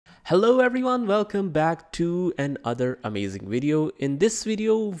Hello everyone, welcome back to another amazing video. In this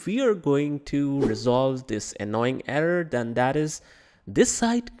video, we are going to resolve this annoying error, and that is this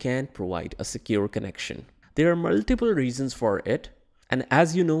site can't provide a secure connection. There are multiple reasons for it, and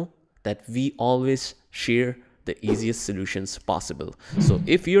as you know that we always share the easiest solutions possible. So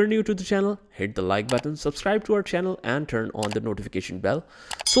if you're new to the channel, hit the like button, subscribe to our channel and turn on the notification bell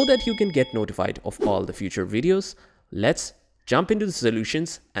so that you can get notified of all the future videos. Let's jump into the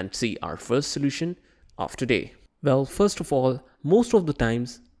solutions and see our first solution of today. Well, first of all, most of the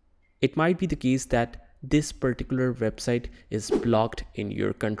times it might be the case that this particular website is blocked in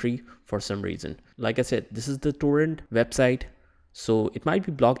your country for some reason. Like I said, this is the torrent website, so it might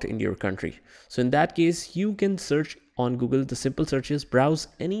be blocked in your country. So in that case, you can search on Google. The simple search is browse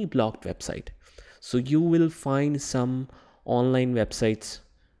any blocked website. So you will find some online websites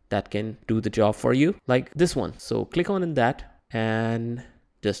that can do the job for you, like this one. So click on that and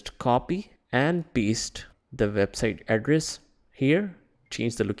just copy and paste the website address here,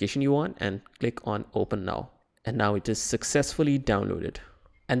 change the location you want and click on open now. And now it is successfully downloaded.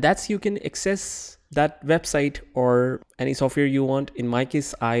 And that's you can access that website or any software you want. In my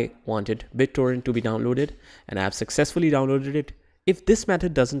case, I wanted BitTorrent to be downloaded and I have successfully downloaded it. If this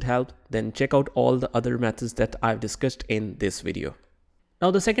method doesn't help, then check out all the other methods that I've discussed in this video. Now,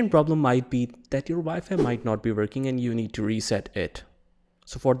 the second problem might be that your Wi-Fi might not be working and you need to reset it.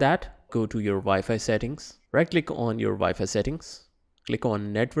 So for that, go to your Wi-Fi settings, right click on your Wi-Fi settings, click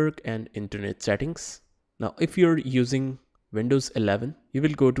on network and internet settings. Now, if you're using Windows 11, you will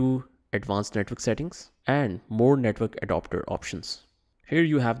go to advanced network settings and more network adapter options. Here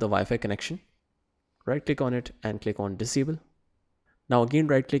you have the Wi-Fi connection, right click on it and click on disable. Now again,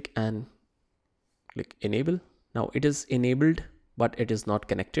 right click and click enable. Now it is enabled, but it is not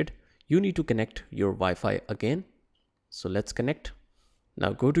connected. You need to connect your Wi-Fi again. So let's connect.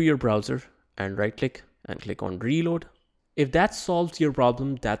 Now go to your browser and right click and click on reload. If that solves your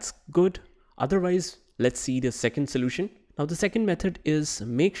problem, that's good. Otherwise, let's see the second solution. Now the second method is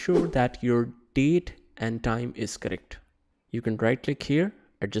make sure that your date and time is correct. You can right click here,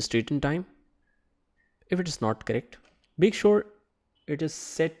 adjust date and time. If it is not correct, make sure it is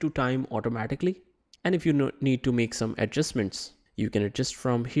set to time automatically. And if you need to make some adjustments, you can adjust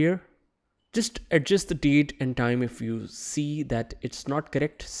from here. Just adjust the date and time. If you see that it's not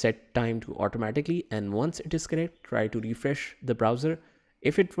correct, set time to automatically. And once it is correct, try to refresh the browser.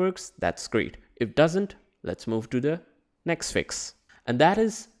 If it works, that's great. If it doesn't, let's move to the next fix. And that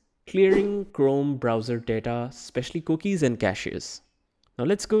is clearing Chrome browser data, especially cookies and caches. Now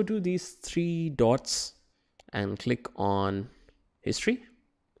let's go to these three dots and click on history.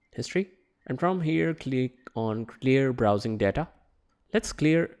 And from here, click on clear browsing data. Let's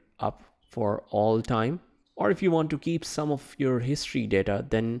clear up for all time. Or if you want to keep some of your history data,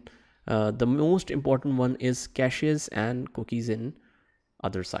 then the most important one is caches and cookies in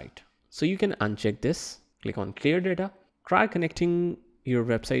other site. So you can uncheck this, click on clear data. Try connecting your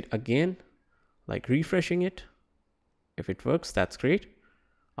website again, like refreshing it. If it works, that's great.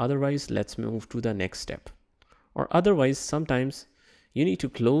 Otherwise, let's move to the next step. Or otherwise, sometimes you need to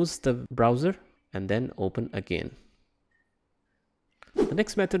close the browser and then open again. The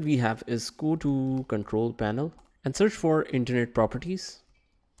next method we have is go to control panel and search for internet properties.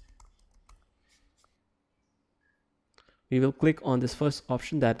 We will click on this first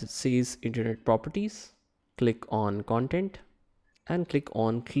option that it says internet properties. Click on content and click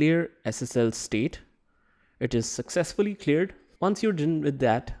on clear SSL state. It is successfully cleared. Once you're done with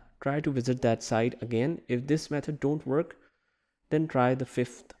that, try to visit that site again. If this method don't work, then try the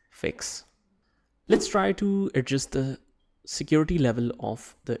fifth fix. Let's try to adjust the security level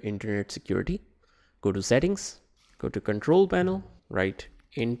of the internet security. Go to settings, go to control panel, write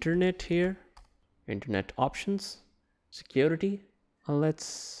internet here, internet options, security.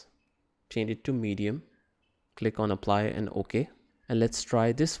 Let's change it to medium. Click on apply and OK. And let's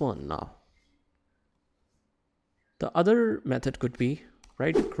try this one now. The other method could be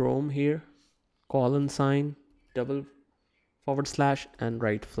write Chrome here, $, double / and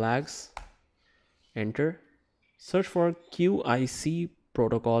write flags, enter. Search for QIC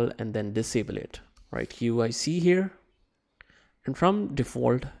protocol and then disable it. Write QIC here. And from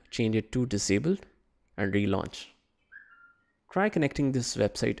default, change it to disabled and relaunch. Try connecting this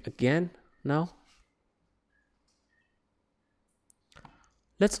website again now.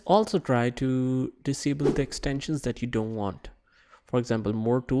 Let's also try to disable the extensions that you don't want. For example,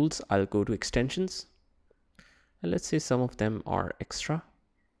 more tools, I'll go to extensions. And let's say some of them are extra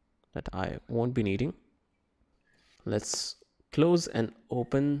that I won't be needing. Let's close and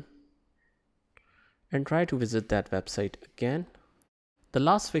open and try to visit that website again. The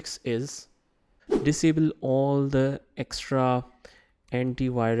last fix is disable all the extra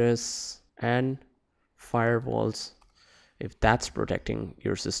antivirus and firewalls if that's protecting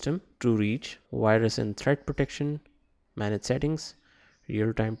your system. To reach virus and threat protection, manage settings,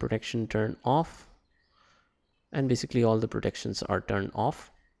 real-time protection turn off, and basically all the protections are turned off.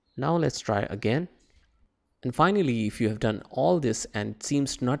 Now let's try again. And finally, if you have done all this and it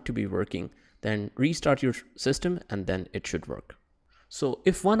seems not to be working, then restart your system and then it should work. So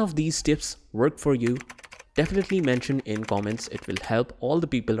if one of these tips work for you, definitely mention in comments. It will help all the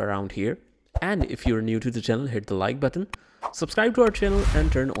people around here. And if you're new to the channel, hit the like button, subscribe to our channel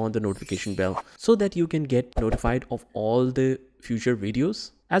and turn on the notification bell so that you can get notified of all the future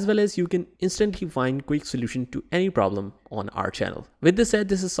videos, as well as you can instantly find quick solution to any problem on our channel. With this said,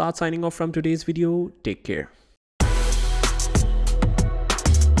 this is Saad signing off from today's video. Take care.